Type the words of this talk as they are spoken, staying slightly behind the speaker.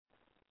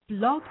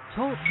Blog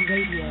Talk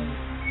Radio.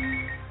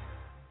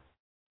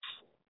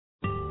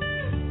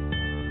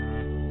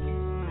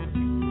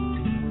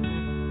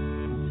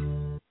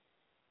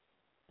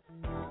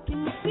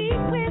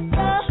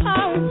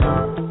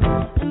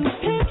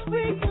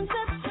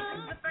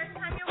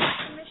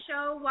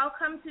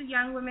 Welcome to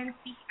Young Women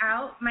Speak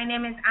Out. My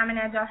name is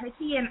Amina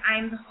Doherty, and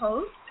I'm the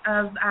host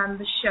of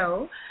the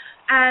show.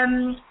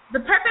 The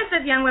purpose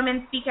of Young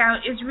Women Speak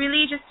Out is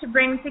really just to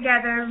bring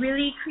together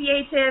really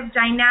creative,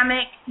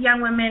 dynamic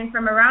young women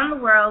from around the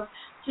world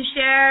to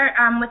share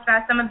with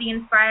us some of the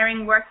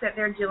inspiring work that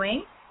they're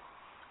doing.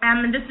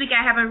 And this week I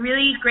have a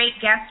really great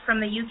guest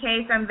from the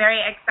UK, so I'm very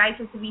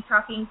excited to be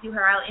talking to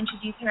her. I'll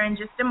introduce her in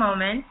just a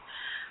moment.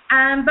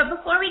 But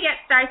before we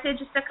get started,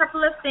 just a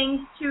couple of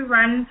things to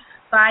run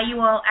by you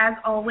all as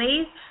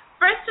always.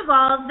 First of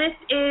all, this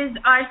is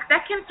our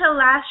second to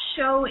last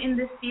show in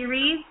the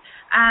series,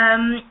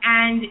 and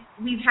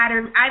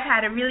I've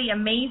had a really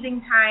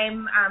amazing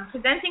time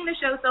presenting the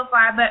show so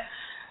far, but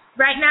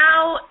right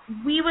now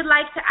we would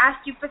like to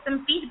ask you for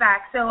some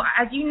feedback. So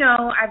as you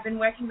know, I've been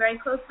working very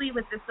closely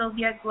with the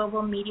Sylvia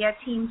Global Media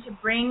team to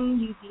bring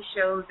you these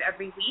shows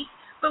every week,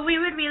 but we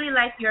would really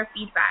like your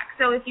feedback.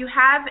 So if you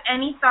have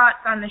any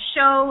thoughts on the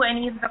show,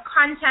 any of the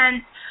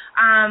content,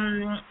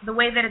 the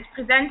way that it's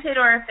presented,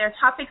 or if there are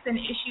topics and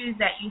issues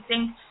that you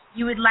think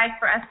you would like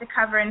for us to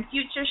cover in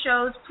future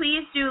shows,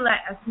 please do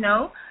let us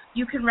know.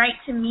 You can write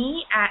to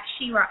me at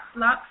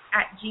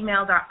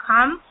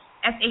sheroxlux@gmail.com,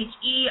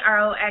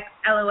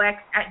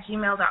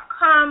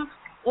 sheroxlux@gmail.com,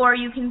 or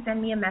you can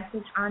send me a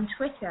message on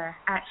Twitter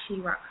at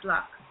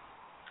sheroxlux.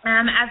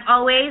 As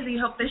always, we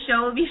hope the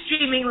show will be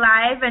streaming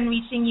live and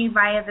reaching you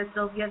via the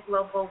Sylvia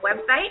Global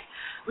website,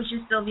 which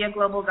is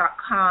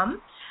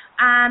sylviaglobal.com.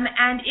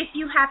 And if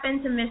you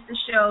happen to miss the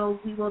show,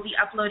 we will be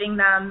uploading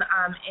them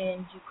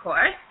in due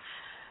course.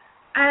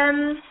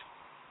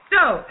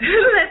 So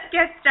let's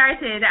get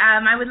started.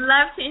 I would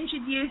love to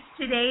introduce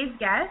today's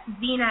guest,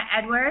 Zena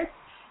Edwards.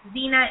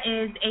 Zena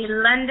is a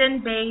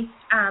London-based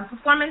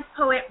performance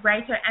poet,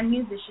 writer, and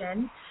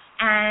musician,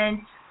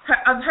 and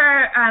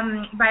her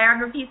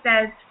biography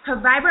says, her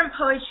vibrant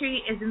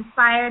poetry is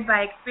inspired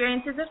by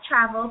experiences of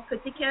travel,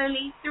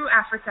 particularly through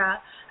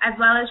Africa, as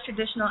well as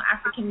traditional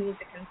African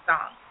music and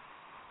song.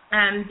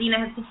 Zena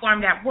has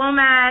performed at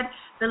WOMAD,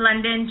 the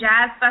London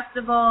Jazz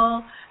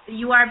Festival, the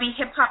URB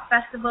Hip Hop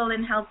Festival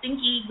in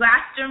Helsinki,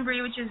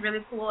 Glastonbury, which is really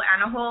cool,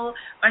 and a whole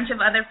bunch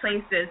of other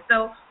places.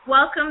 So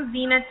welcome,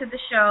 Zena, to the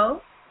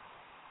show.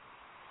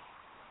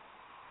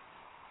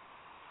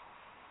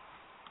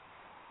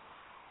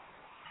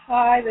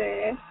 Hi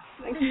there.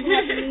 Thanks for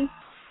having me.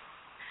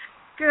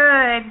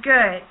 Good.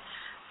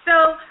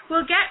 So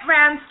we'll get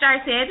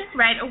started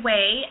right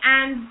away.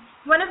 And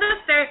one of the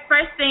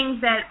first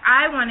things that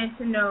I wanted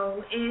to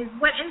know is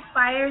what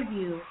inspires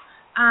you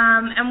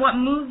and what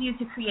moves you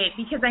to create,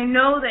 because I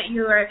know that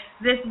you're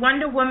this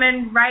Wonder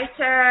Woman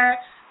writer,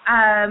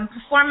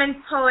 performance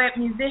poet,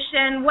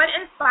 musician. What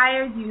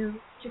inspires you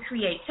to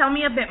create? Tell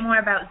me a bit more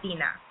about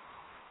Zena.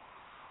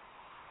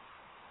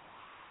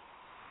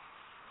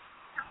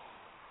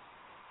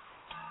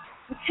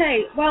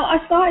 Okay, well, I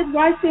started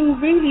writing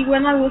really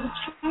when I was a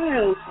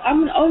child.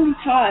 I'm an only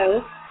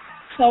child,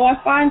 so I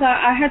find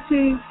that I had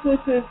to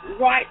sort of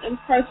write and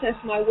process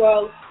my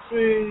world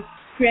through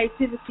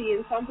creativity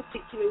in some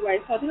particular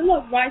way. So I did a lot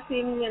of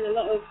writing and a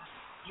lot of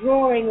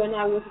drawing when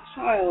I was a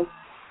child.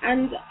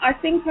 And I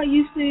think I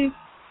used to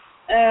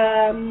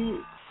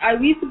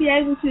be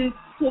able to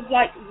sort of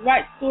like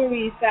write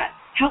stories that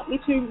helped me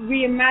to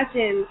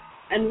reimagine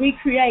and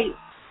recreate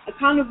a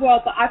kind of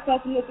world that I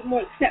felt a little bit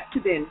more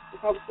accepted in,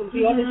 if I was going to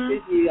be honest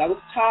with you. I was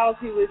a child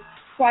who was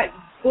quite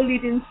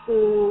bullied in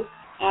school,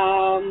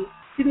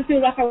 didn't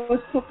feel like I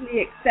was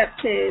properly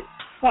accepted,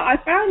 but I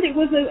found it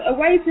was a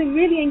way to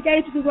really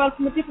engage with the world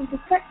from a different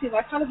perspective.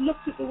 I kind of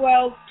looked at the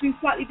world through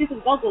slightly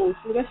different goggles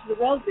from the rest of the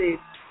world did,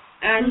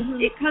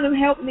 and it kind of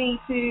helped me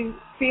to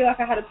feel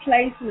like I had a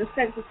place and a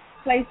sense of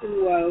place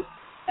in the world,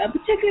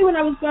 particularly when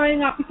I was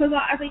growing up, because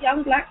as a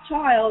young black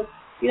child,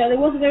 you know, there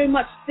wasn't very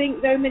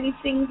many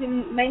things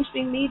in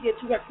mainstream media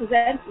to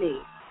represent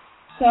me.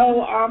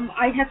 So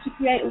I had to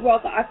create a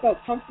world that I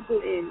felt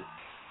comfortable in.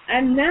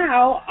 And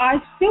now I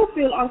still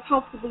feel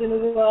uncomfortable in the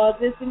world.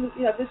 There's things,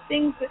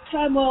 that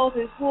turmoil,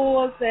 there's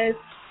wars, there's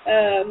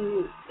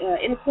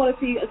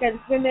inequality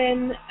against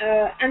women.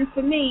 And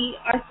for me,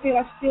 I feel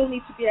I still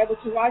need to be able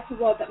to write a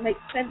world that makes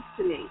sense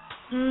to me.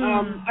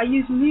 I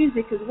use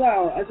music as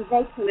well. As a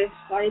vocalist,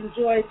 I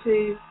enjoy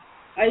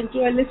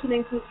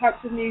listening to the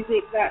types of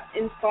music that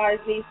inspires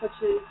me, such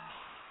as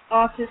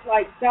artists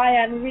like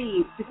Diane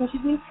Reeves, because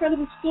she's an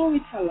incredible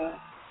storyteller.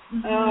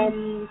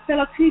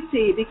 Fela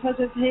Kuti, because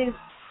of his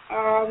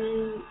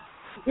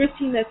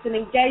grittiness and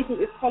engagement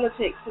with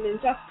politics and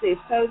injustice.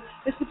 So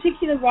there's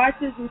particular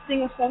writers and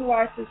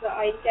singer-songwriters that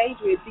I engage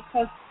with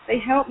because they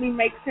help me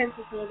make sense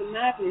of some of the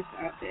madness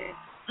out there.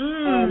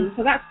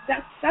 So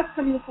that's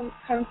coming from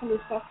the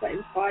stuff that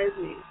inspires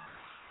me.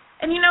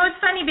 And, you know, it's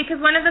funny because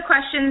one of the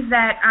questions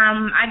that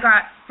I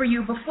got for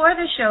you before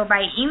the show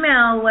by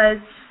email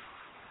was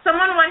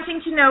someone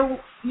wanting to know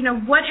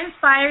what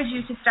inspired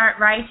you to start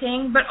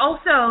writing, but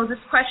also this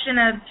question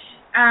of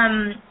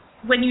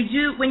when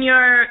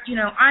you're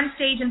on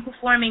stage and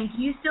performing,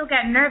 do you still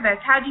get nervous?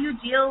 How do you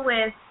deal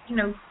with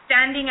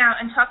standing out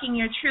and talking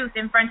your truth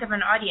in front of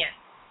an audience?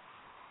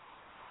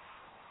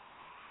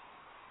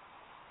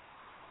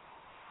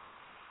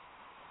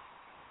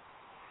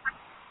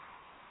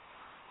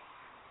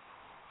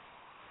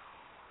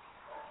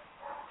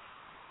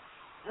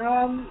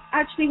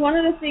 Actually, one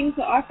of the things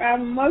that I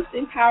found most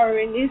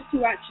empowering is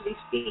to actually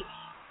speak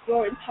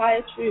your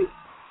entire truth.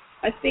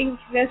 I think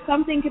there's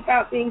something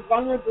about being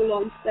vulnerable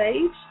on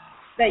stage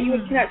that you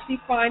can actually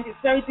find it's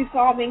very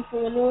disarming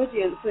for an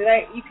audience. So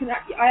that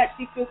I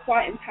actually feel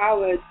quite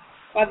empowered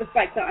by the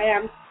fact that I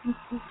am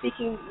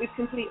speaking with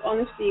complete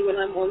honesty when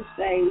I'm on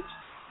stage.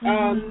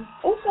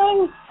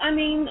 Also, I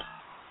mean,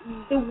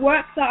 the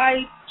work that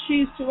I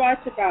choose to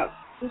write about,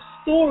 the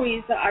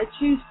stories that I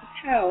choose to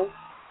tell,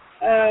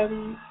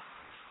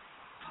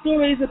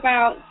 stories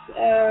about,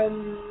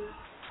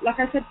 like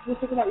I said, we were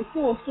talking about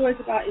before, stories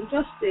about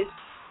injustice.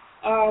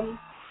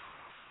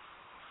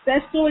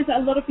 There's stories that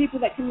a lot of people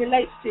that can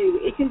relate to.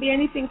 It can be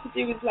anything to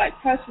do with like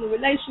personal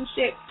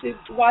relationships to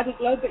wider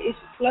global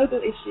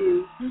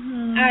issues.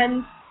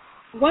 And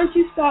once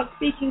you start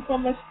speaking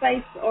from a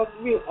space of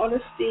real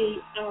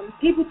honesty,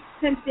 people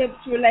tend to be able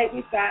to relate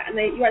with that, and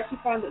you actually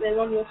find that they're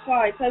on your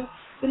side. So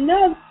the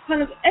nerves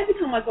kind of, every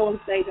time I go on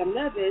stage I'm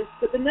nervous,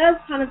 but the nerves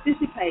kind of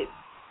dissipate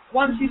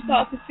once you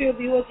start to feel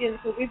the audience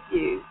are with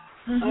you.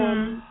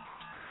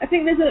 I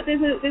think there's a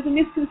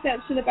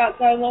misconception about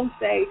going on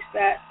stage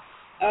that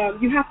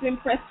you have to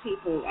impress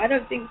people. I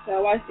don't think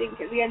so. I think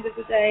at the end of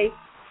the day,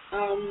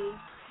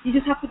 you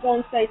just have to go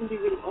on stage and be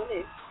really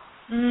honest.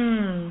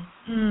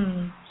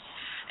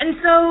 And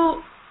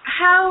so,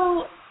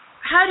 how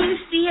do you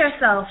see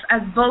yourself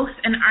as both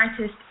an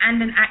artist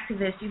and an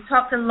activist? You've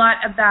talked a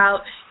lot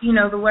about,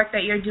 the work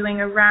that you're doing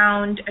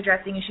around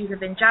addressing issues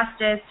of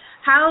injustice.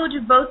 How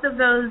do both of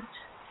those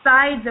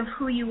sides of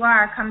who you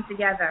are come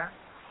together?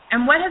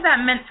 And what has that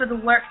meant for the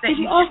work that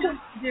you choose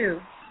to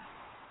do?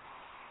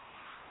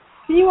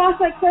 Can you ask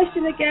that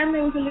question again?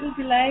 There was a little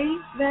delay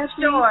there,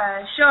 please.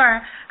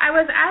 Sure. I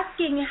was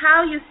asking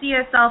how you see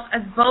yourself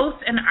as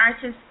both an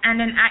artist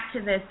and an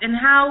activist, and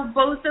how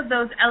both of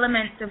those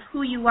elements of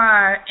who you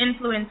are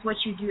influence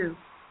what you do.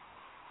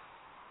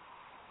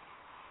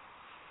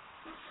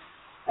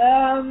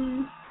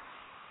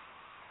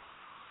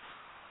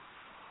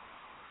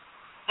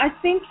 I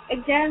think,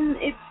 again,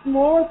 it's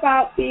more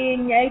about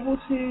being able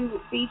to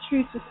be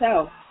true to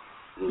self,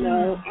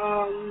 it's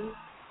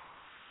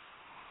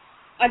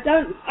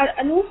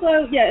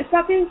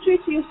about being true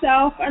to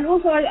yourself, and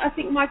also I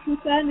think my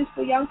concern is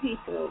for young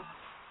people.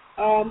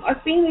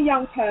 I've been a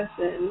young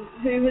person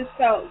who has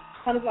felt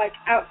kind of like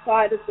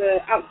outside of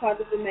the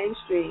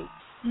mainstream,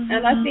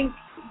 and I think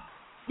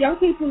young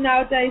people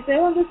nowadays,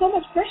 they're under so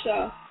much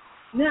pressure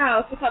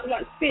now to kind of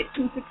like fit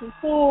and to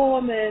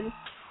conform, and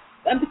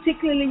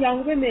particularly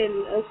young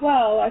women as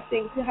well. I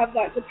think to have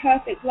like the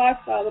perfect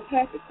lifestyle, the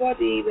perfect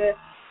body,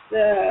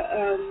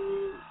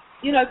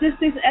 just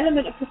this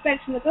element of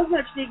perfection that doesn't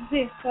actually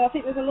exist. So I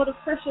think there's a lot of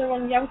pressure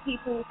on young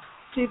people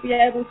to be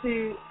able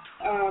to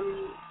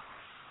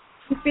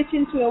fit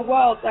into a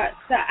world that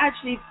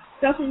actually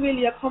doesn't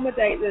really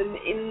accommodate them.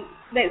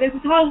 There's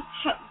this whole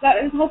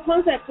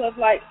concept of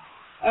like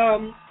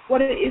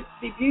what it is to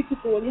be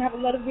beautiful, and you have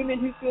a lot of women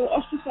who feel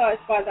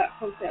ostracized by that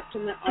concept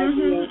and that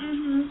idea.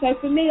 So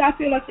for me, I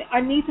feel like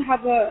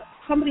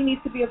somebody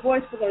needs to be a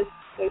voice for those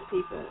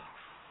people.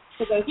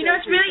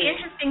 It's really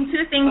interesting,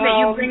 two things that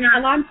you bring up.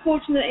 And I'm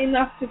fortunate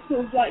enough to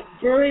sort of like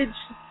bridge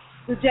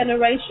the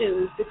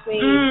generations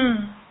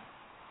between.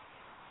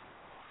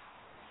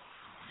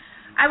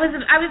 I was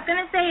going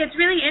to say it's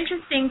really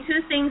interesting.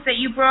 Two things that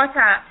you brought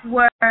up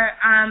were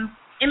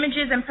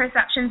images and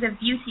perceptions of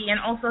beauty, and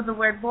also the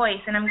word voice.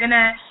 And I'm going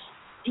to,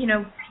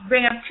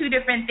 bring up two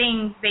different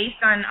things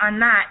based on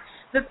that.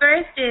 The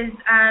first is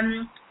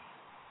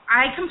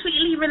I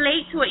completely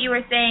relate to what you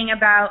were saying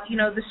about,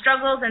 the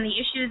struggles and the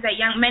issues that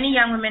many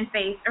young women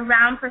face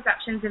around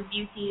perceptions of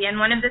beauty. And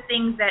one of the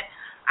things that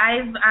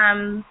I've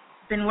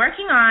been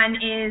working on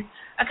is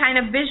a kind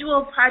of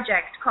visual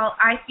project called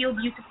I Feel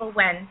Beautiful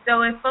When.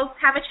 So if folks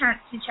have a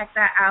chance to check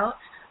that out,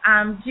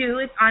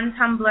 it's on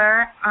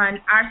Tumblr,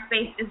 on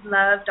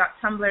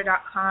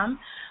ourspaceIslove.tumblr.com.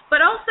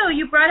 But also,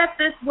 you brought up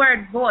this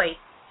word, voice.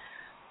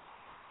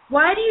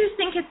 Why do you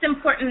think it's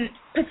important,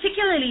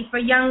 particularly for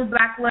young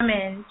Black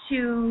women,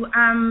 to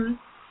kind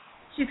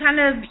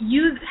of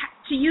use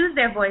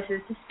their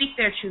voices, to speak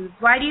their truths?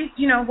 Why do you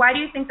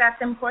think that's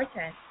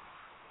important?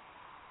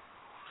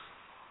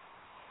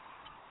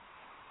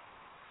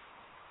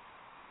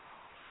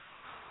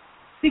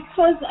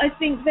 Because I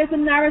think there's a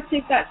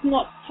narrative that's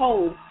not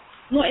told,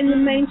 not in the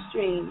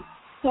mainstream.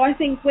 So I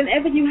think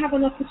whenever you have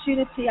an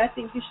opportunity, I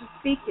think you should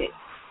speak it.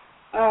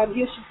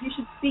 You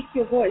should speak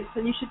your voice,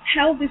 and you should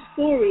tell this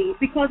story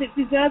because it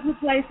deserves a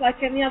place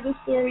like any other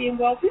story in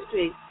world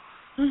history.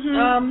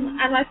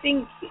 And I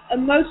think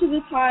most of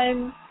the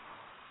time,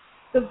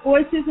 the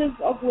voices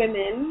of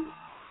women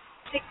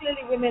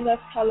particularly women of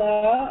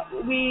color,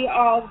 we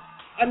are,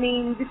 I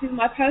mean, this is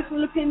my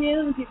personal opinion,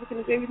 and people can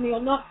agree with me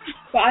or not,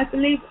 but I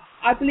believe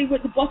we're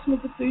at the bottom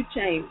of the food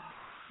chain.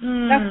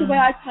 That's the way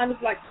I kind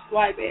of like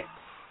describe it.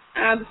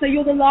 So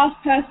you're the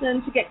last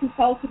person to get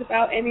consulted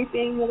about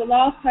anything. You're the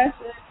last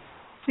person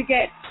to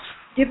get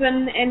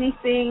given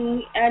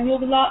anything, and you're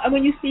the last. And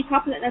when you speak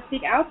up and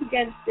speak out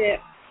against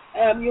it,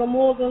 you're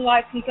more than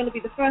likely going to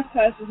be the first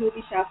person who will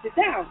be shouted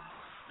down.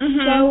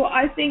 So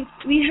I think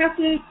we have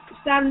to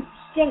stand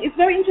strong. It's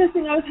very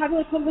interesting. I was having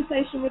a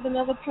conversation with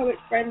another poet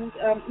friend,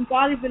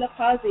 Mbali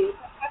Vilakazi, a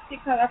fantastic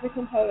South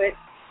African poet,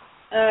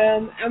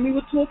 and we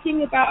were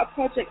talking about a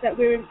project that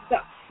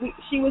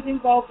she was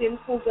involved in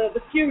called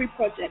the Fury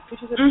Project,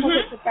 which is a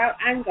project about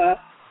anger.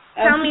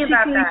 Tell me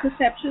about that.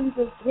 Perceptions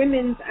of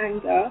women's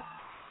anger,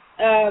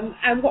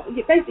 and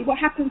what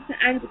happens to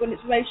anger when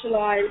it's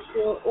racialized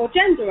or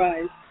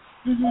genderized.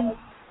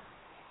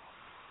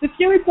 The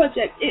Fury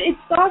Project, it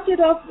started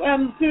off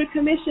through a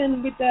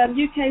commission with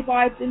UK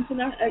Arts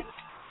International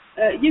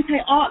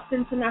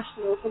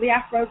for the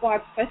Afro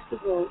Vibes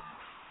Festival.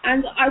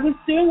 And I was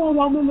doing a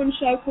one-woman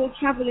show called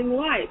Travelling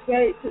Light,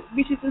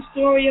 which is a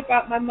story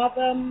about my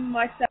mother,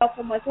 myself,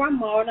 and my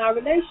grandma and our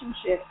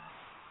relationship.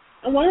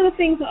 And one of the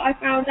things that I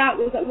found out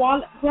was that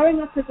while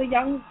growing up as a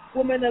young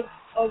woman of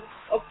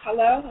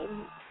colour,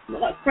 and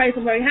not that phrase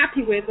I'm very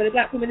happy with, but a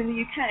black woman in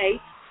the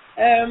UK,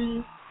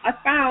 I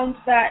found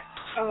that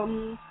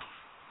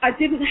I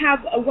didn't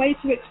have a way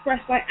to express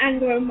my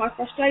anger and my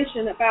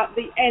frustration about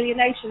the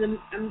alienation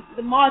and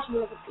the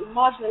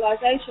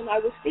marginalisation I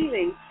was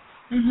feeling.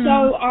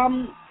 So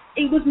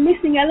it was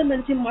missing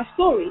element in my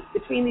story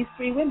between these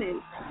three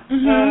women.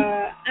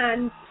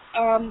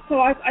 So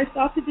I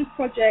started this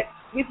project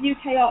with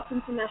UK Arts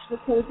International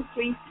called The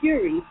Three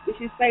Furies, which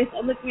is based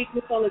on the Greek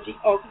mythology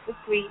of the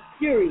Three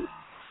Furies.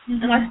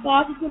 And I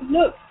started to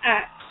look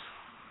at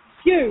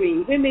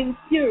fury, women's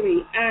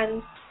fury,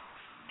 and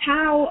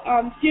how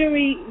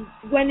fury,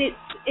 when it's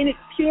in its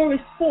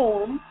purest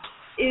form,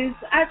 can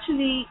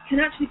actually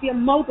be a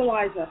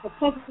mobilizer for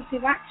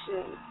positive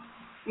action.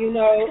 You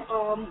know,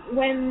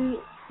 when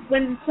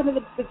some of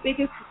the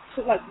biggest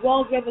sort of like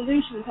world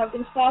revolutions have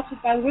been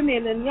started by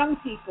women and young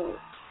people.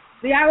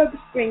 The Arab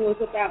Spring was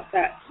about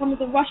that. Some of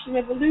the Russian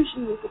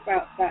Revolution was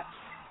about that.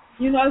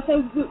 You know,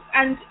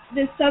 and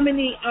there's so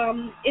many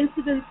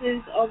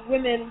incidences of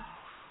women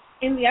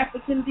in the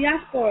African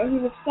diaspora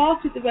who have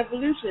started the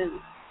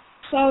revolution.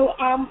 So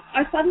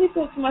I suddenly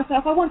thought to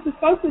myself, I want to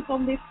focus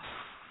on this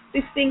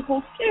thing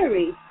called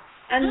fury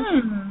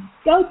and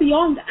go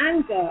beyond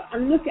anger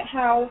and look at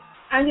how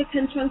anger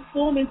can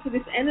transform into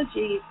this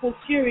energy called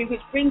fury,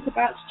 which brings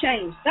about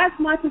change. That's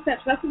my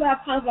perception. That's the way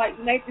I've kind of like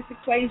made this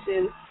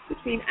equation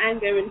between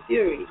anger and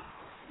fury.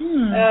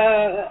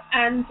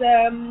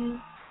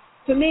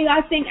 For me,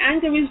 I think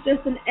anger is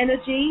just an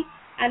energy,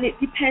 and it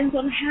depends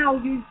on how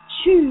you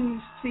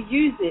choose to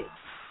use it.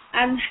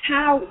 And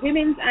how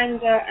women's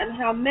anger and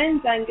how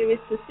men's anger is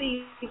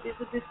perceived is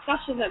a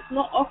discussion that's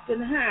not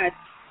often had.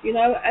 You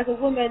know, as a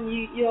woman,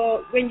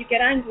 when you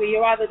get angry,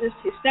 you're either just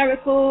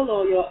hysterical,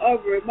 or you're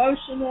over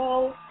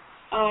emotional,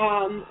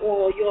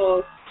 or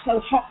you're so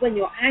hot when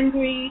you're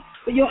angry.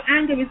 But your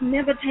anger is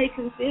never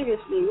taken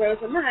seriously. Whereas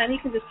a man, he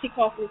can just kick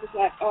off and just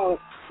like, oh,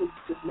 it's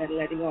just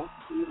letting off,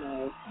 you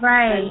know.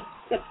 Right.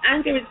 But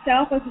anger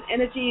itself as an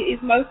energy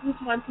is most of the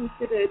time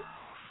considered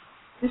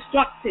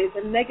destructive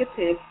and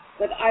negative.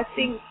 But I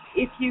think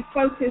if you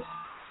focus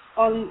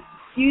on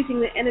using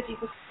the energy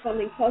for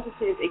something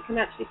positive, it can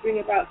actually bring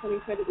about some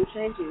incredible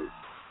changes.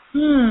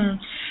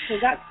 So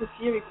that's the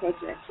Fury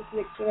Project, just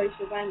an exploration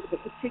of anger,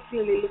 but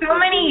particularly... So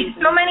many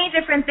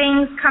different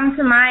things come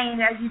to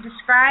mind as you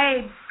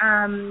describe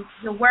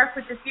the work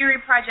with the Fury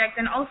Project,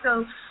 and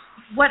also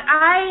what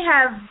I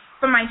have,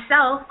 for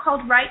myself,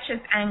 called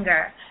righteous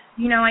anger.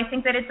 You know, I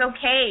think that it's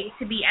okay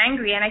to be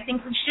angry, and I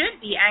think we should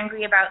be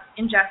angry about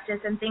injustice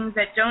and things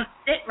that don't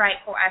sit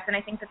right for us, and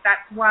I think that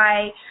that's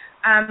why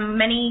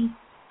many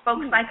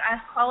folks like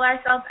us call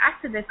ourselves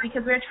activists,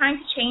 because we're trying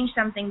to change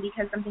something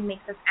because something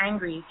makes us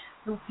angry.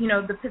 You know,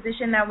 the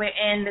position that we're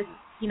in,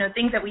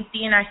 things that we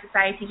see in our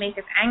society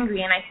make us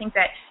angry, and I think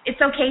that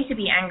it's okay to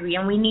be angry,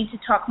 and we need to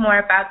talk more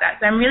about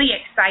that. So I'm really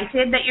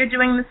excited that you're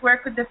doing this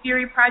work with the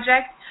Fury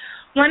Project.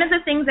 One of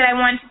the things that I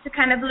wanted to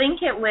kind of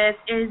link it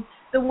with is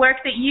the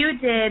work that you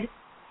did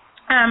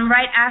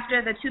right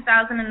after the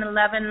 2011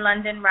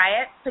 London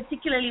riots,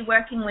 particularly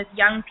working with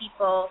young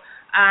people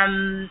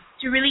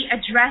to really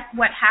address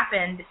what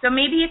happened. So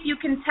maybe if you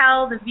can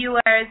tell the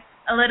viewers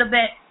a little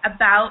bit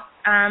about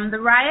the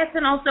riots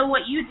and also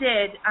what you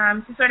did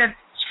to sort of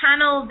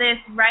channel this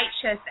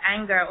righteous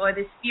anger or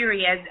this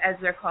fury as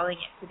we're calling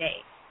it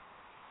today.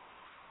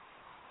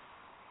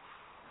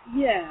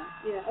 Yeah,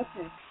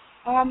 okay.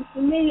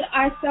 For me,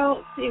 I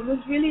felt it was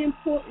really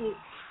important,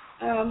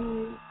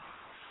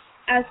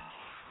 as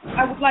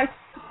I would like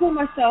to call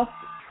myself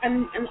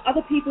and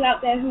other people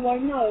out there who I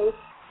know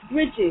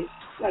bridges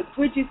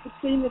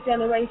between the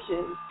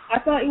generations. I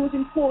felt it was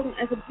important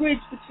as a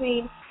bridge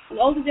between an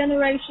older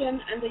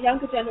generation and a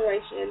younger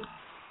generation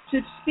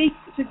speak,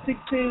 to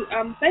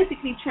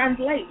basically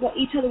translate what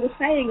each other was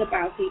saying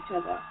about each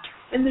other.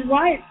 When the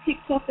riots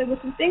kicked off, there were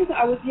some things that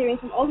I was hearing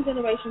from older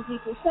generation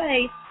people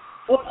say,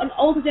 or an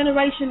older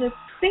generation of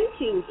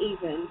thinking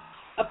even,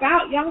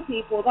 about young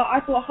people that I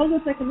thought, hold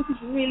on a second, this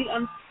is really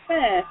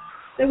unfair.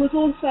 There was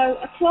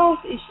also a class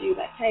issue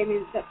that came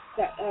in that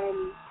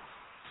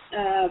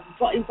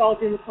got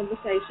involved in the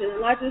conversation,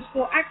 and I just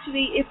thought,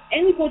 actually, if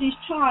anybody's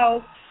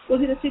child was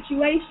in a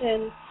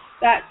situation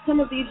that some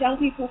of these young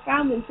people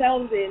found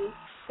themselves in,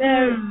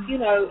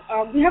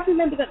 we have to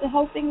remember that the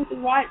whole thing with the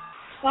riots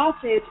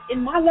started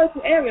in my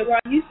local area where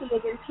I used to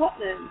live in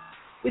Tottenham,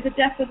 with the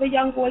death of a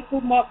young boy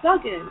called Mark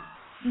Duggan,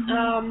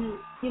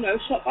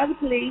 shot by the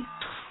police,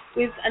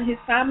 and his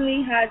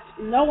family had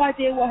no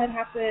idea what had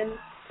happened.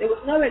 There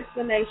was no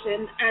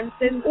explanation, and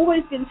there's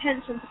always been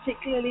tension,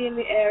 particularly in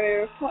the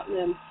area of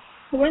Tottenham.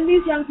 So when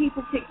these young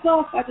people kicked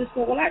off, I just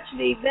thought, well,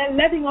 actually, they're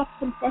letting off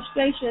some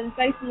frustration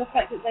based on the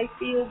fact that they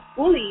feel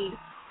bullied.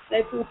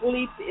 They feel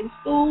bullied in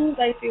school.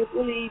 They feel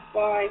bullied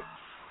by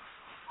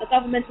a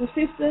governmental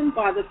system,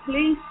 by the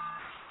police,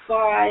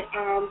 by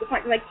the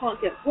fact that they can't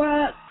get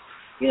work.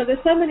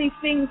 There's so many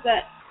things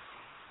that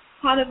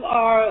kind of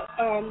are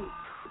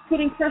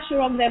putting pressure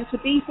on them to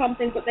be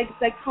something, but they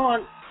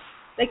can't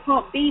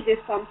be this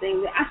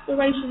something. The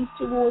aspirations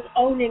towards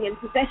owning and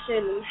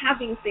possession and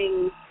having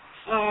things.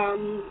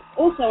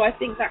 Also, I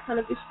think that kind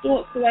of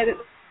distorts the way that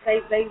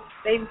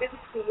they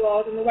envisage the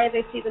world and the way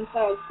they see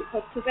themselves,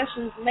 because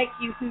possessions make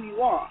you who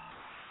you are.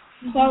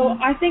 Mm-hmm. So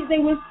I think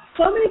there was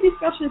so many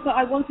discussions that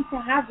I wanted to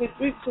have with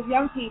groups of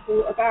young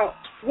people about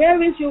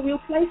where is your real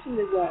place in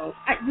the world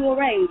at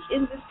your age,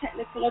 in this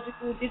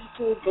technological,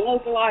 digital,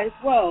 globalized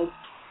world.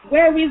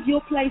 Where is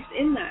your place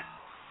in that?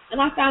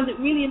 And I found it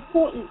really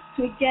important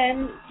to,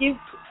 again, give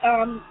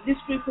this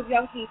group of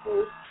young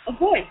people a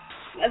voice.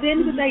 At the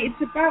end of the day,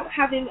 it's about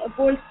having a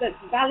voice that's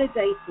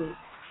validated.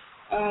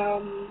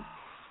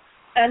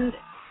 And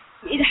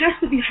it has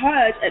to be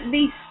heard, at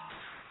least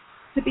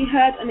to be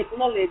heard and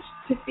acknowledged,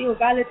 to feel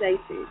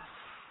validated.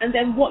 And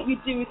then what you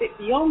do with it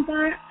beyond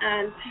that,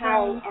 and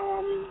how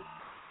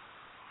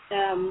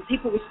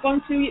people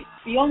respond to it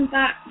beyond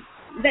that,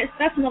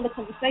 that's another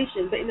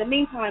conversation. But in the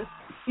meantime,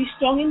 be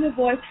strong in your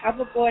voice, have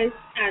a voice,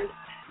 and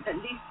at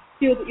least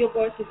feel that your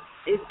voice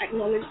is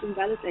acknowledged and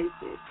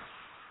validated.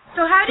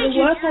 So how did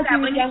you do that?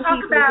 When you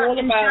talk about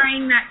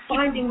ensuring that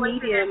finding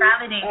mediums are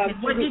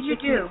validated, what did you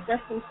do?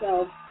 Express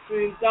themselves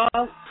through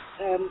dance,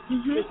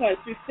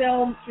 through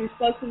film, through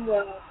spoken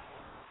word.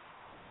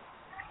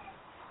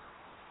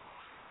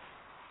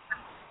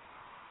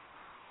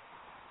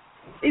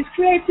 It's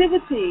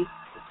creativity.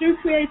 Through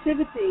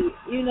creativity,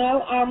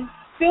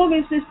 film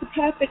is just the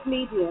perfect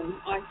medium,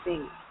 I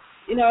think.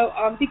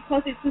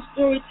 Because it's a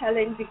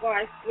storytelling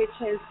device which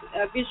has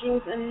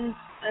visuals and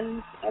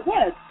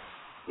words.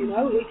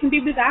 It can be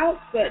without,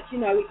 but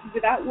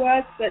without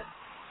words. But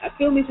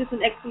film is just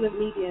an excellent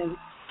medium.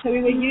 So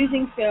we were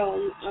using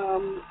film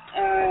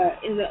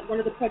in one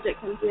of the projects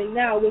I'm doing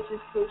now, which is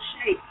called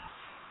Shake.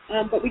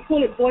 But we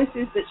call it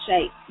Voices That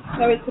Shake.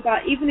 So it's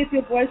about, even if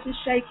your voice is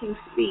shaking,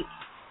 speak.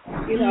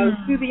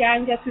 Through the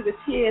anger, through the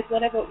tears,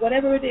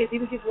 whatever it is,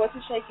 even if your voice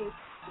is shaking,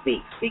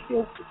 speak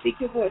your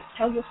voice,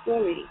 tell your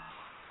story.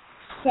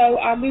 So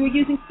we were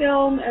using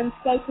film and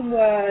spoken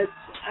words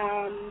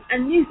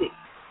and music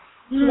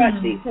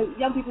so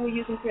young people were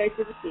using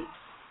creativity.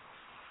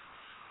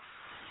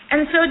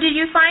 And so did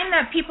you find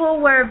that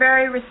people were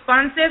very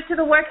responsive to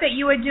the work that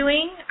you were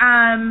doing?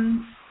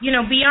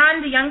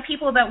 Beyond the young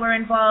people that were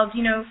involved,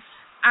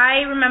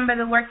 I remember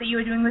the work that you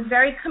were doing was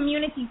very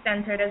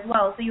community-centered as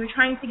well. So you were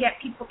trying to get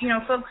people,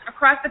 folks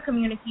across the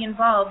community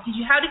involved.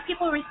 How did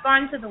people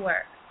respond to the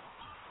work?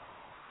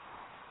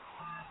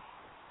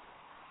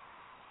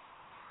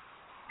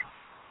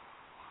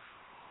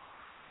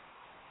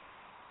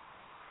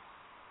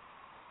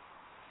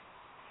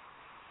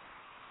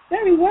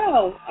 Very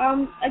well.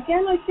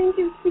 Again, I think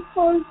it's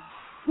because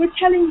we're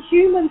telling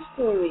human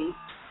stories.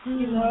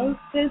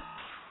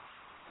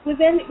 With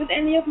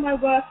any of my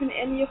work and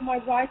any of my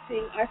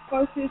writing, I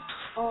focus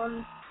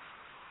on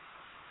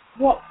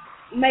what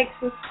makes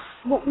us,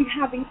 what we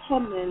have in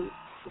common.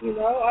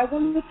 I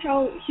want to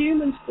tell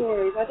human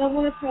stories. I don't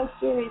want to tell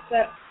stories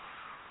that,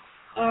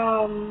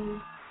 how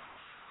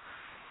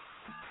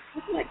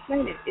can I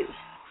explain it?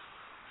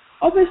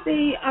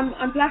 Obviously,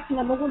 I'm black and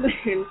I'm a woman,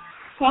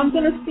 so I'm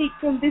going to speak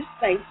from this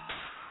space.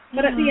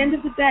 But at the end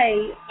of the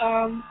day,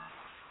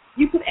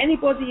 you put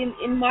anybody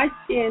in my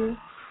skin,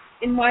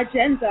 in my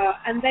gender,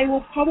 and they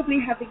will probably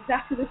have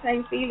exactly the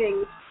same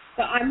feelings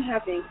that I'm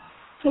having.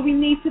 So we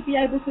need to be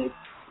able to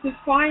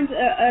find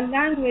a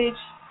language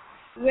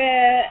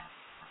where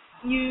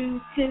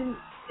you can,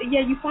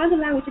 you find a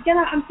language. Again,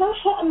 I'm so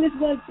hot on this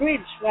word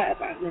bridge right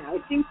about now.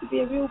 It seems to be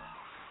a real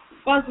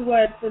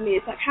buzzword for me.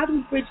 It's like, how do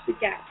we bridge the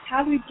gaps?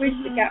 How do we bridge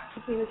the gaps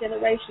between the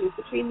generations,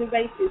 between the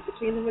races,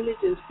 between the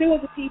religions? Who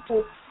are the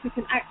people who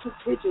can act as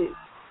bridges?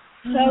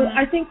 So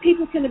I think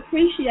people can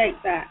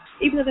appreciate that,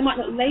 even though they might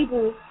not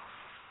label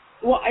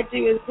what I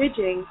do as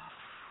bridging.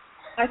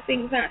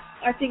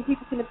 I think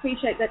people can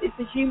appreciate that it's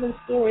a human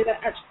story that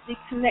actually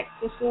connects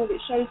us all.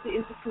 It shows the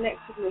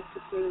interconnectedness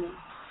between them.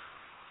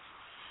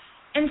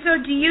 And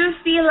so do you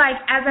feel like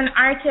as an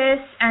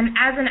artist and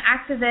as an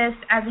activist,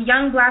 as a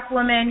young Black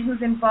woman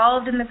who's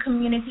involved in the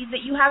community, that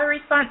you have a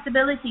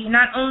responsibility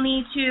not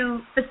only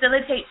to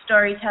facilitate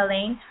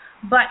storytelling,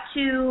 but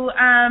to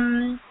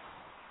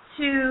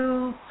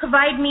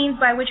provide means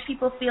by which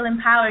people feel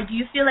empowered? Do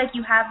you feel like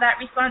you have that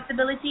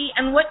responsibility?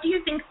 And what do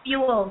you think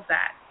fuels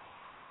that?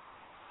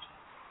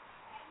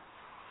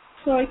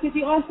 Sorry, could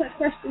you ask that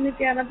question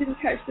again? I didn't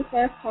catch the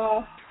first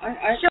half.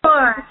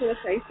 Sure. I'm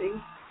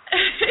facilitating.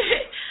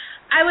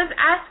 I was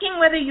asking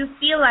whether you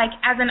feel like,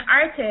 as an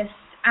artist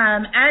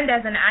and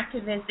as an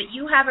activist, that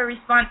you have a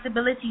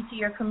responsibility to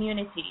your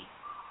community.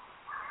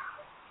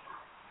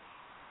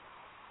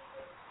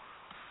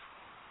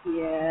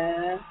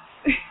 Yeah.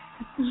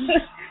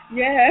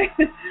 Yeah.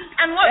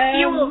 And what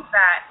fuels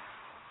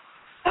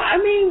that? I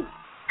mean,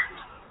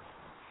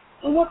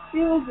 what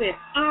fuels it?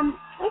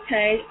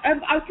 Okay.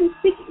 I can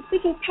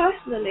speaking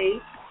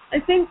personally. I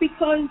think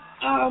because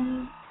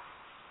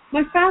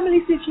my family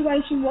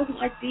situation wasn't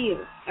ideal.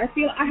 I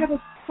feel I have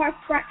a quite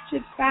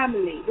fractured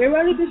family. We're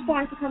only just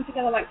starting to come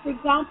together. Like, for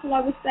example,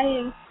 I was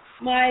saying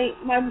my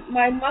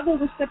mother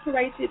was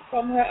separated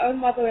from her own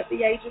mother at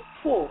the age of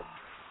 4,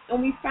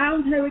 and we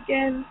found her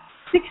again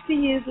 60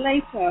 years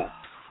later.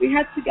 We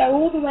had to go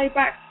all the way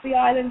back to the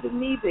island of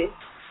Nevis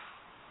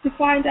to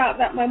find out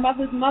that my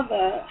mother's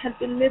mother had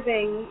been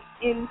living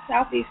in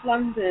southeast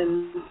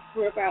London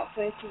for about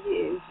 30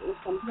 years or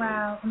something.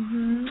 Wow.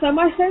 Mm-hmm. So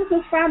my sense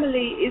of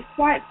family is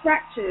quite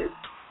fractured.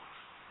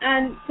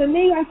 And for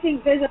me, I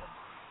think there's a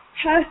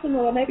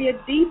personal or maybe a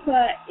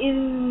deeper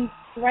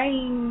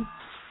ingrained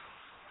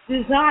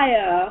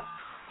desire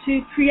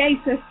to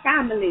create a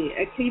family,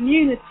 a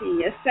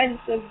community, a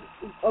sense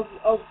of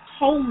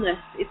wholeness,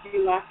 if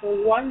you like,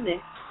 or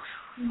oneness,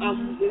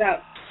 without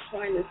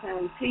trying to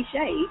sound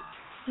cliched.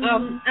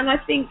 And I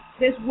think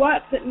there's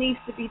work that needs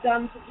to be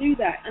done to do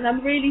that. And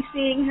I'm really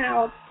seeing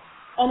how,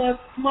 on a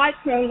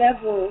micro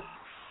level,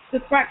 the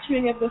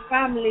fracturing of the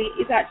family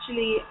is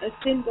actually a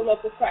symbol of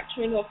the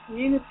fracturing of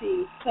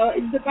communities. So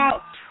it's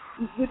about,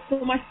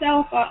 for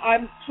myself,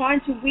 I'm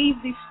trying to weave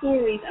these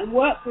stories and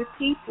work with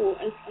people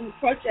and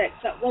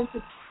projects that want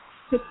to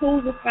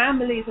pull the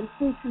families and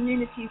pull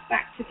communities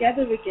back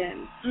together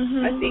again.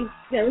 I think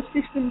there are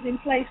systems in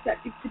place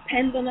that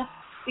depend on us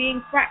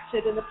being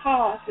fractured and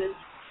apart and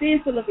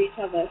fearful of each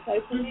other.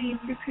 So for me,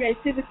 through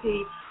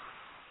creativity,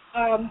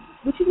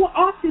 which is what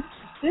artists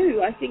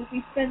do, I think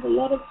we spend a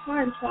lot of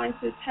time trying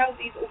to tell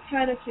these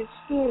alternative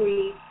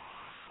stories,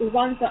 the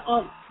ones that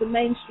aren't the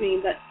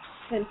mainstream, that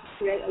tend to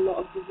create a lot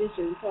of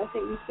division. So I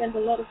think we spend a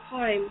lot of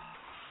time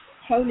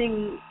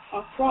honing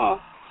our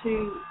craft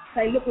to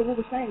say, look, we're all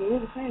the same, we're all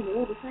the same, we're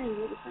all the same,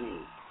 we're all the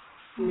same.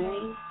 You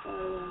know? So,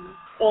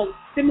 or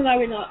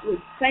similar in our,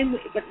 same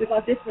but with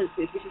our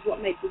differences, which is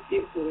what makes us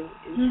beautiful.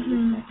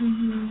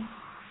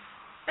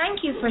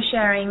 Thank you for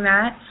sharing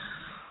that.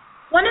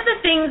 One of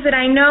the things that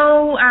I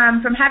know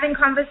from having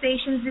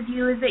conversations with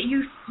you is that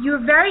you're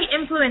very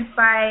influenced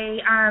by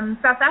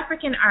South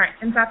African art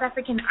and South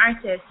African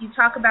artists. You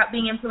talk about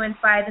being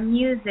influenced by the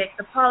music,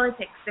 the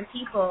politics, the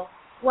people.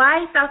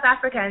 Why South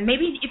Africa? And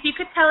maybe if you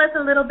could tell us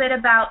a little bit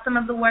about some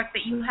of the work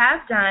that you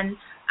have done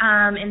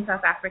in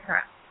South Africa.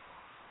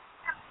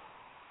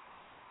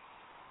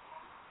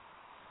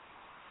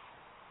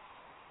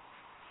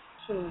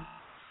 Sure.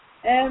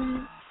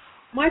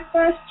 My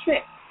first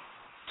trip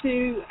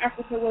to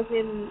Africa was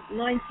in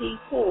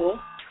 '94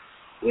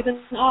 with an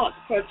art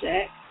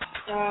project.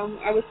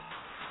 I was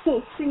sort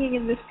of singing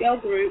in this girl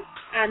group,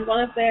 and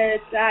one of the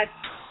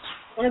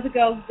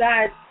girls'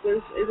 dads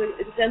is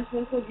a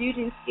gentleman called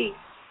Eugene Skeet,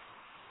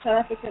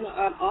 South African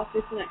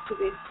artist and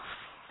activist,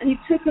 and he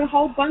took a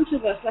whole bunch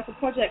of us, like a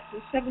project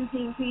of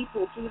 17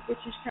 people from the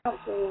British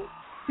Council,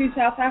 to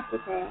South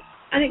Africa,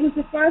 and it was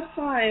the first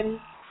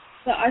time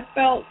that I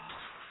felt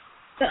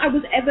that I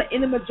was ever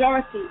in a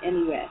majority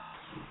anywhere.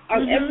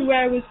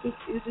 Everywhere it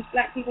was just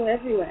black people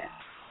everywhere,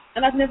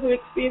 and I've never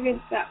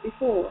experienced that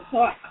before.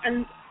 So,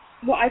 and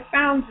what I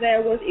found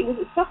there was it was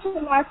such a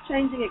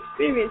life-changing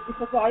experience,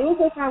 because what I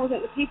also found was that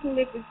the people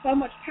lived with so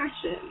much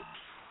passion,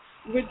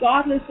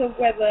 regardless of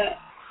whether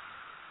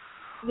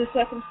the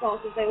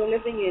circumstances they were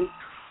living in.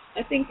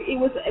 I think it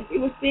was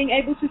being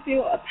able to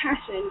feel a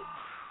passion,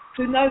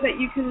 to know that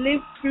you can live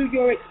through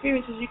your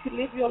experiences, you can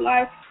live your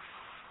life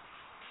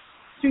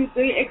to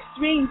the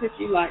extremes, if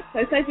you like.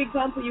 So say, for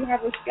example, you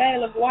have a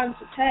scale of 1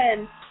 to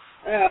 10,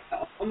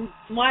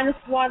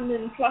 -1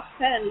 and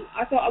 +10.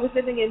 I thought I was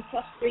living in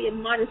 +3 and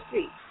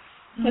 -3.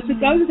 So to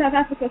go to South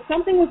Africa,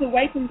 something was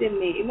awakened in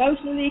me,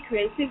 emotionally,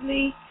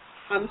 creatively,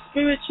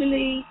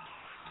 spiritually,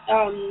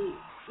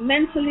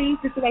 mentally,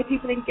 just the way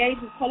people engage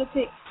with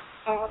politics.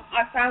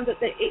 I found that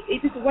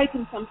it just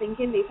awakened something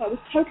in me, so I was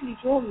totally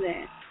drawn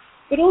there.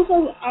 But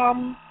also,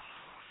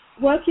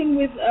 working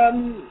with a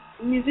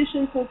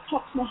musician called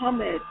Pops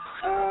Mohammed,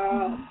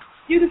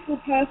 beautiful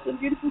person,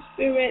 beautiful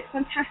spirit,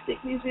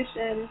 fantastic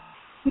musician,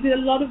 who did a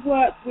lot of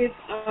work with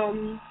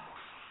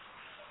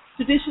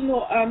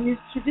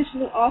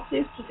traditional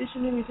artists,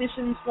 traditional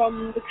musicians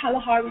from the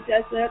Kalahari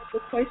Desert, the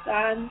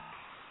Khoisan,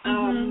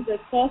 the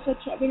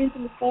women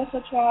from the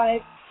Xhosa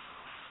tribe.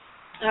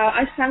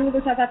 I sang with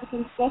the South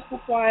African gospel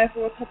choir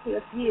for a couple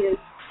of years.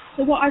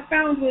 So what I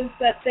found was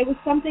that there was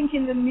something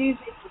in the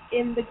music,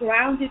 in the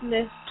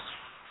groundedness,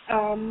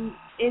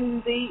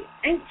 in the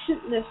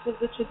ancientness of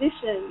the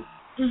tradition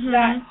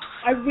that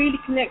I really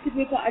connected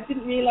with, that I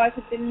didn't realize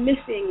had been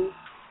missing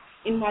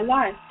in my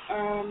life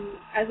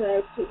as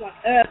a sort of like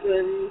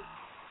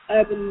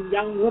urban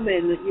young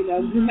woman,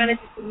 who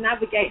manages to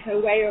navigate her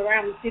way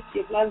around the city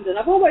of London.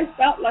 I've always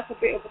felt like a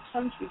bit of a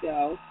country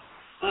girl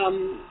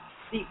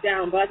deep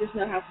down, but I just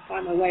know how to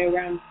find my way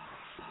around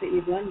the city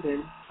of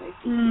London,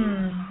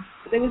 basically.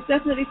 But there was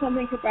definitely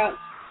something about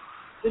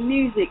the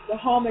music, the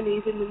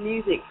harmonies in the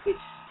music, which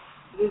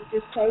was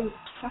just so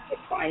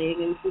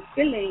satisfying and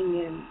fulfilling,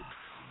 and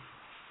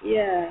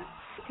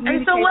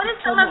And so, what are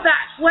some of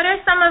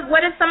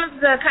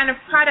the kind of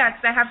products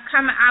that have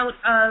come out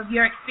of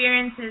your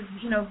experiences?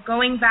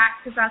 Going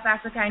back to South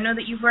Africa, I know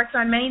that you've worked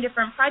on many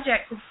different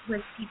projects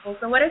with people.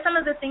 So, what are some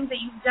of the things that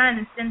you've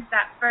done since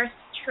that first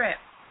trip?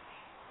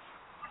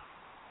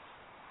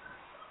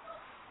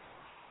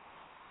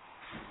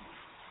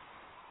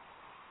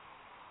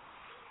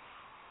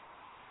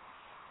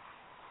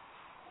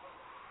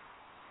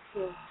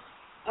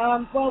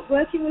 Well,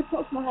 working with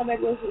Fox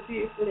Mohammed was a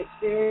beautiful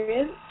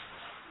experience.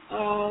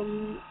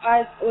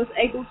 I was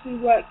able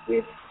to work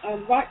with,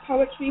 write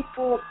poetry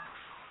for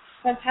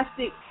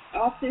fantastic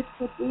artists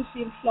called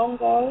Lucy and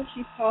Flongo.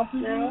 She's passed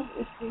now,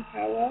 is in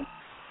power.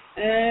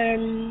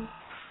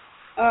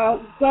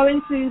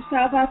 Going to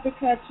South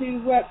Africa to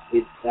work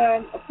with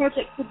a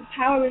project called The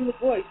Power in the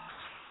Voice,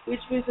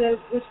 which was a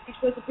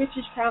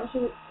British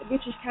Council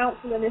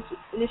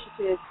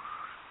initiative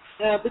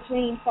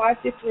between 5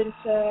 different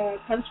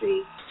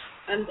countries.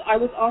 And I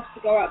was asked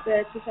to go out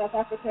there to South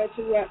Africa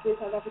to work with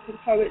South African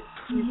poets,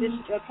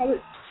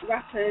 poets,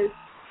 rappers,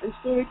 and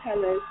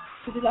storytellers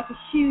to do like a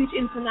huge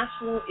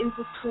international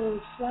inter-school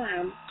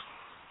slam.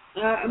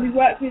 And I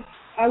worked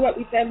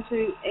with them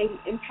to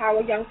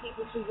empower young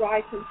people to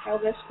write and tell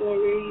their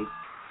stories.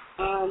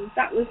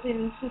 That was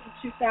in sort of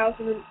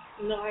 2009.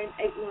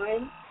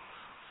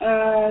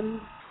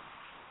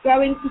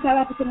 Going to South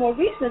Africa more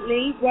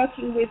recently,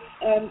 working with,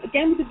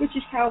 again with the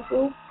British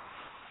Council,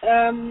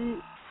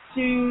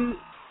 to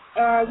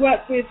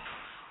work with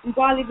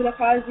Mbali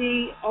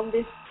Vilakazi on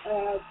this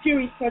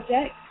Furies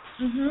project.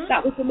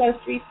 That was the most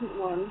recent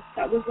one.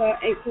 That was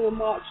April or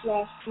March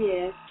last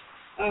year,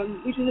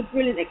 which was a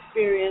brilliant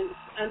experience.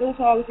 And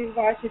also I was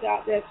invited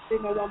out there to do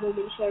my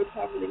one-woman show,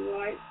 Travelling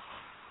Lights.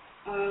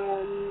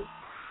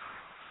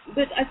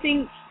 But I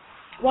think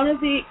one of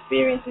the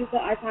experiences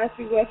that I've had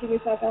through working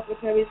with South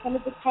Africa is some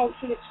of the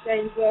cultural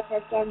exchange work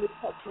I've done with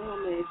Fox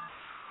Mohammed,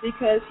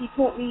 because he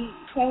taught me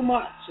so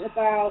much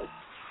about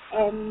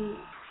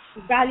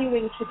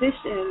valuing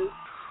traditions,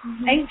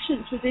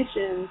 ancient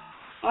traditions.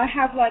 I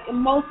have like a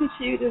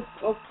multitude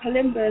of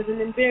kalimbas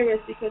and imbiras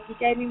because he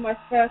gave me my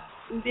first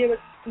imbira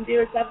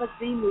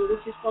Zavazimu,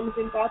 which is from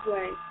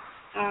Zimbabwe,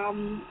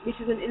 which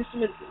is an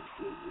instrument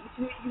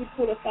which you would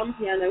call a thumb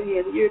piano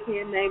here. The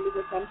European name is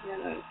a thumb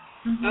piano.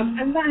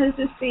 And that has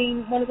just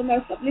been one of the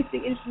most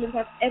uplifting instruments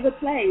I've ever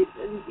played.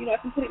 And, I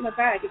can put it in my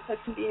bag. It's so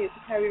convenient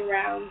to carry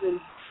around. And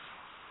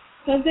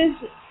so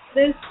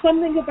there's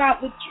something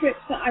about the trips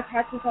that I've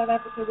had to South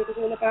Africa that is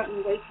all about an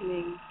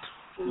awakening.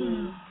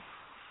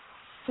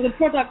 So the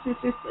product is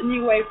just a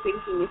new way of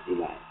thinking, if you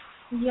like.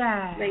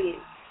 Yeah. Maybe.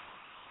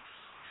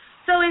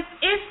 So if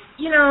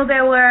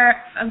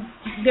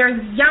there's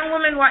a young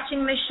woman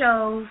watching the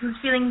show who's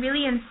feeling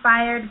really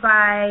inspired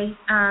by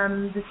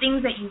the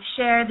things that you've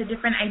shared, the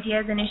different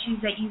ideas and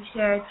issues that you've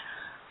shared,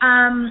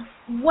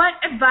 what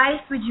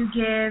advice would you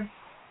give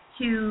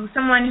to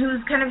someone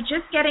who's kind of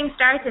just getting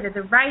started as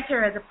a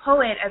writer, as a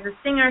poet, as a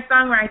singer,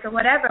 songwriter,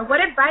 whatever?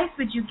 What advice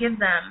would you give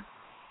them?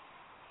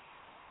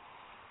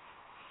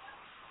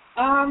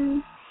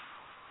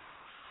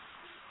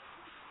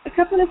 A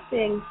couple of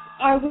things.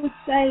 I would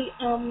say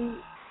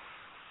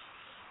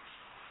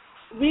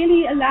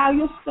really allow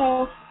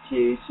yourself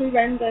to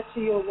surrender to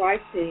your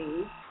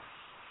writing.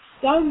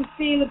 Don't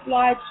feel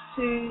obliged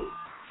to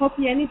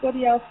copy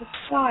anybody else's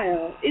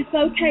style. It's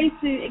okay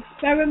to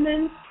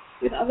experiment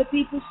with other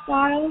people's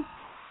styles,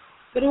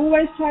 but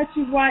always try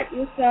to write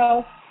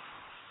yourself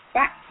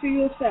back to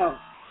yourself,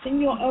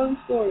 in your own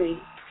story.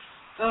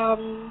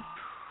 And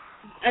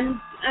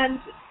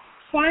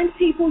find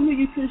people who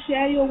you can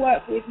share your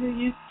work with, who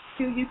you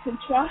can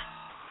trust,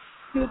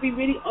 who will be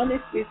really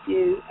honest with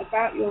you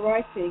about your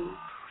writing.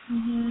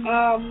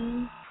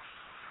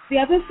 The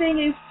other thing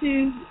is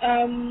to,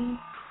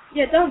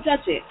 don't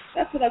judge it.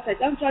 That's what I say.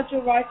 Don't judge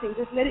your writing.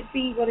 Just let it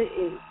be what it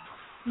is.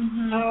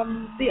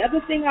 The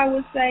other thing I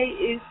would say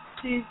is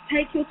to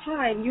take your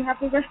time. You have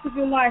the rest of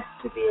your life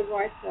to be a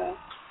writer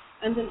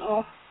and an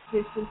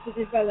artist and to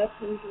develop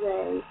and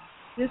grow.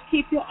 Just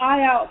keep your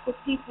eye out for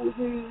people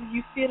who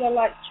you feel are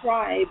like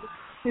tribe,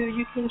 who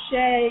you can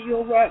share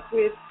your work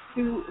with,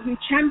 who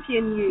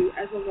champion you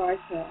as a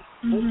writer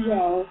as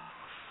well.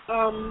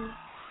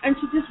 and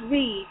to just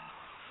read.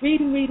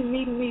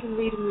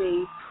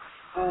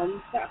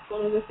 That's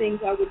one of the things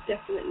I would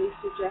definitely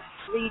suggest.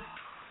 Read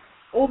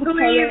all the Who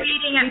poets. are you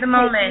reading at the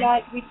moment?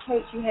 Read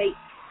poets you hate,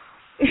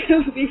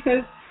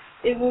 because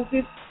it will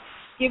just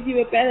give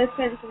you a better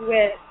sense of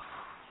where.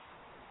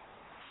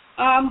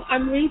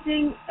 I'm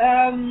reading.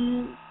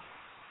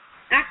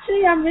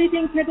 Actually, I'm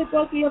reading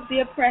Pedagogy of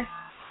the Oppressed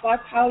by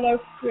Paulo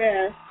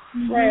Freire.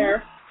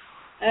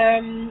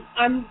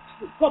 I'm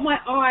got my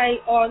eye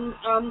on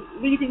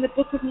reading the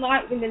Book of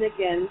Night Women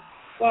again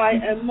by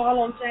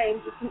Marlon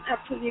James. It's an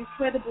absolutely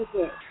incredible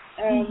book.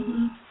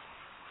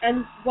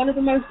 And one of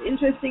the most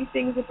interesting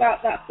things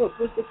about that book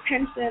was the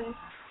tension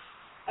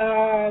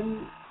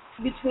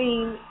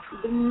between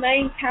the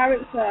main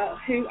character,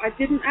 who I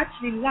didn't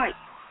actually like,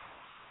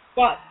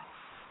 but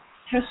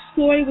her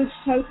story was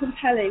so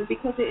compelling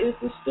because it was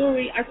the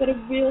story. I got a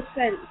real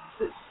sense.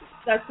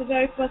 That's the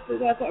very first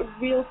thing. I got a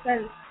real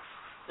sense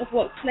of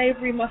what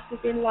slavery must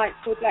have been like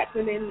for black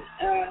women,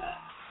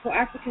 for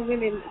African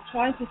women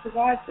trying to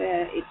survive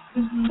there. It's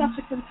just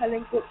such a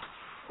compelling book.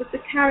 But the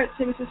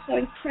character is just so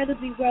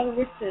incredibly well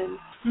written.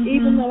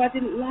 Even though I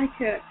didn't like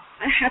her,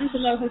 I had to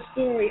know her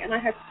story, and I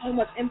had so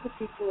much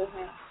empathy for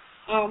her.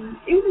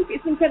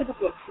 It's an incredible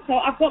book.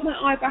 So I've got my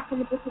eye back on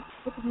the Book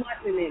of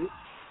Night Women.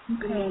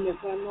 Okay.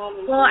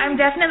 Well, I'm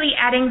definitely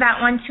adding that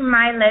one to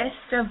my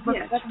list of books.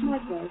 Yeah, that's my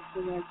choice.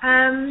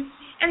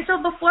 And so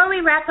before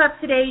we wrap up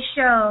today's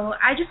show,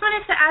 I just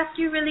wanted to ask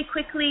you really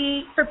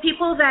quickly, for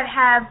people that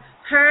have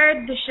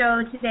heard the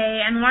show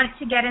today and want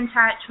to get in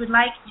touch, would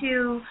like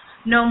to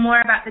know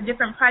more about the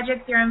different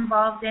projects you're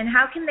involved in,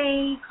 how can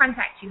they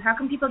contact you? How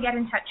can people get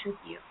in touch with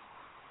you?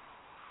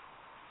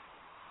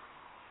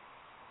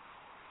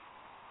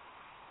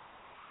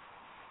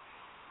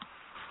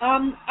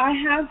 I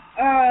have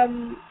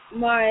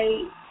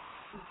my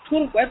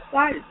sort of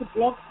website. It's a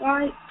blog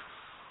site,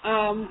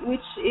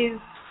 which is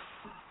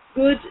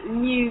Good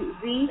New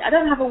Z. I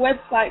don't have a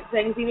website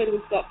saying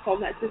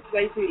zenaedwards.com. That's just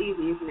way too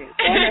easy, isn't it?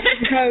 So I have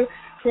to go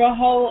through a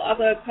whole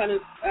other kind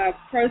of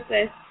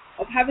process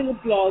of having a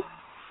blog,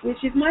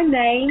 which is my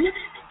name.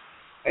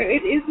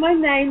 It is my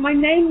name. My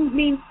name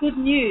means good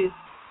news.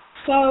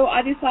 So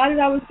I decided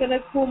I was going to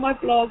call my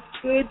blog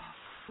Good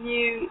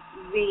New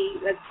Z.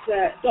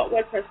 That's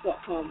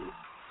 .wordpress.com.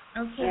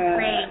 Okay,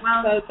 great.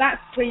 Well, so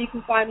that's where you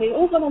can find me.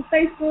 Also, I'm on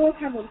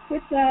Facebook. I'm on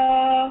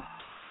Twitter,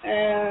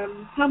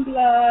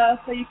 Tumblr.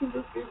 So you can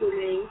just Google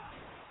me.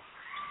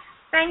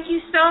 Thank you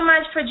so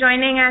much for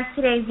joining us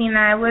today,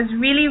 Zena. It was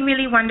really,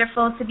 really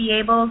wonderful to be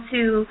able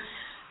to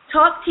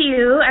talk to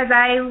you. As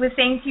I was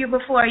saying to you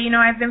before,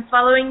 I've been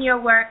following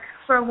your work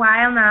for a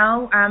while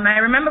now.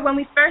 I remember when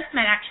we first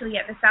met, actually,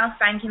 at the South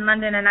Bank in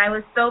London, and I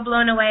was so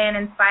blown away and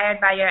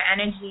inspired by your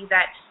energy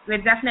that you're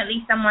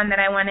definitely someone that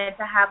I wanted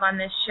to have on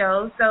this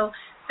show. So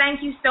thank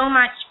you so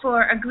much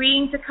for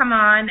agreeing to come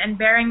on and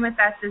bearing with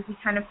us as we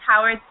kind of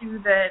powered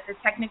through the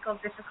technical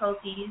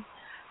difficulties.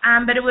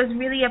 But it was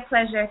really a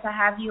pleasure to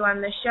have you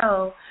on the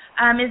show.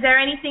 Is there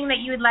anything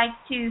that you would like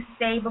to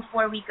say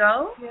before we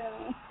go?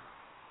 Yeah.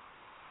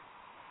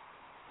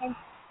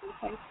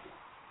 Thank you.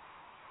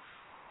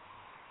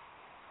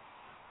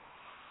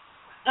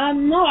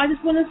 No, I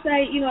just want to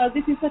say,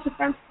 this is such a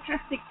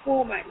fantastic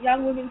format.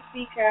 Young Women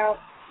Speak Out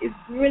is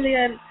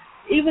brilliant.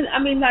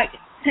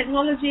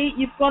 Technology,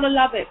 you've got to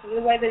love it for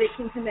the way that it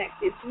can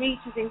connect. Its reach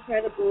is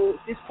incredible,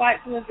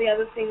 despite some of the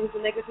other things,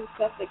 the negative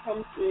stuff that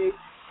comes through.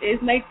 It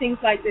has made things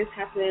like this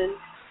happen.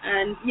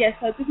 And yes,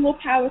 so just more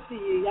power to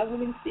you. Young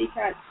Women Speak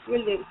Out,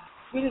 brilliant.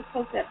 Brilliant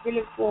concept,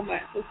 brilliant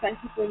format. So thank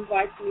you for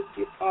inviting me to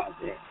be a part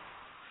of it.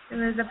 It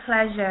was a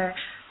pleasure.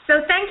 So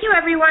thank you,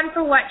 everyone,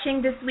 for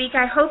watching this week.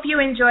 I hope you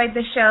enjoyed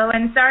the show,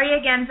 and sorry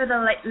again for the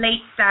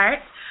late start.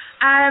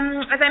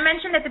 As I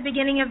mentioned at the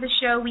beginning of the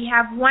show, we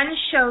have one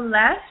show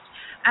left,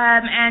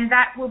 and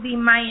that will be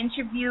my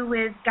interview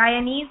with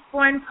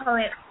Guyanese-born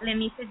poet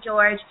Lemisa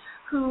George,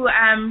 who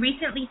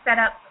recently set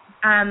up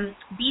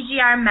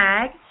BGR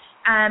Mag,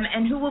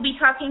 and who will be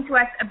talking to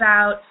us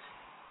about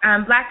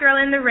Black Girl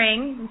in the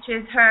Ring, which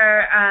is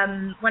her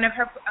one of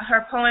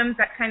her poems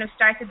that kind of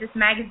started this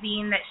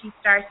magazine that she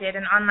started,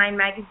 an online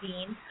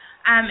magazine.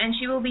 And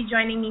she will be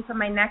joining me for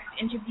my next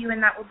interview,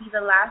 and that will be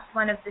the last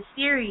one of the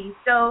series.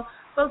 So,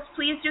 folks,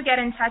 please do get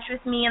in touch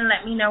with me and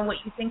let me know what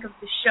you think of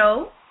the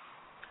show.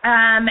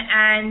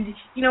 And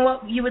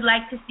what you would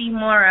like to see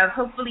more of.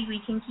 Hopefully we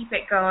can keep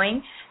it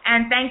going.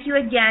 And thank you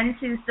again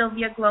to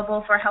Sylvia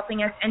Global for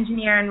helping us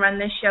engineer and run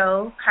the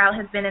show. Carl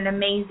has been an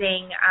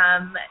amazing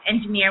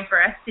engineer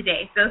for us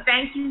today. So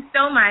thank you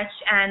so much,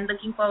 and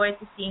looking forward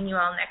to seeing you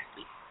all next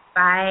week.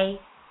 Bye.